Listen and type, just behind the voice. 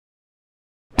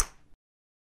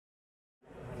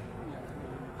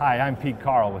Hi, I'm Pete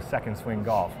Carl with Second Swing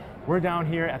Golf. We're down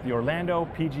here at the Orlando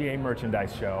PGA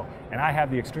Merchandise Show, and I have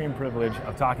the extreme privilege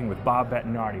of talking with Bob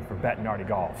Bettinardi for Bettinardi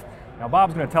Golf. Now,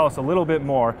 Bob's going to tell us a little bit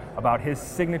more about his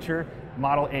signature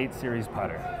Model 8 Series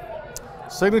putter.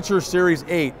 Signature Series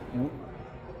 8,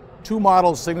 two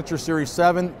models, Signature Series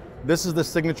 7. This is the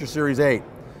Signature Series 8.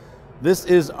 This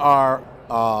is our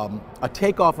a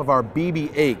takeoff of our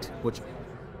BB8, which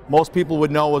most people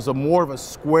would know is more of a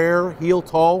square heel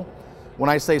toe. When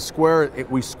I say square,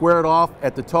 we square it off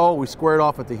at the toe, we square it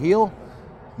off at the heel,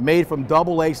 made from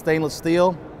AA stainless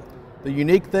steel. The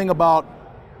unique thing about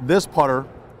this putter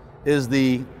is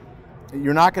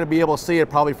you're not going to be able to see it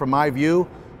probably from my view,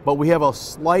 but we have a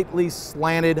slightly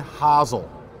slanted hosel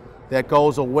that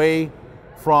goes away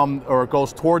from, or it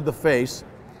goes toward the face,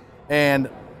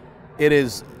 and it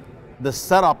is the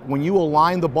setup. When you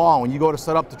align the ball, when you go to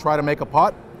set up to try to make a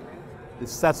putt, it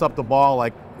sets up the ball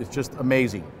like it's just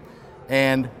amazing.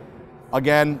 And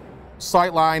again,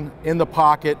 sight line in the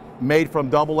pocket, made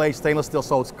from AA stainless steel,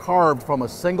 so it's carved from a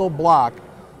single block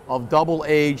of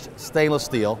double-aged stainless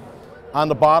steel. On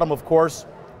the bottom, of course,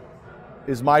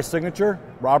 is my signature,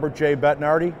 Robert J.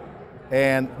 Bettinardi,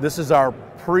 and this is our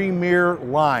premier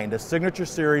line. The Signature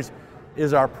Series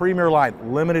is our premier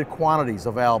line, limited quantities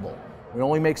available. We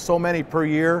only make so many per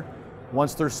year.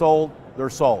 Once they're sold, they're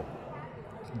sold.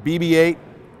 BB8,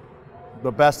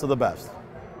 the best of the best.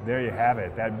 There you have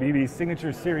it. That BB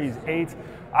Signature Series 8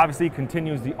 obviously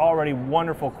continues the already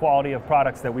wonderful quality of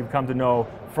products that we've come to know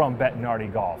from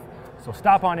Bettinardi Golf. So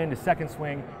stop on into Second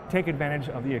Swing, take advantage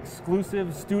of the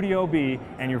exclusive Studio B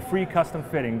and your free custom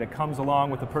fitting that comes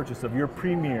along with the purchase of your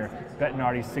premier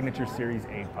Bettinardi Signature Series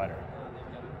 8 putter.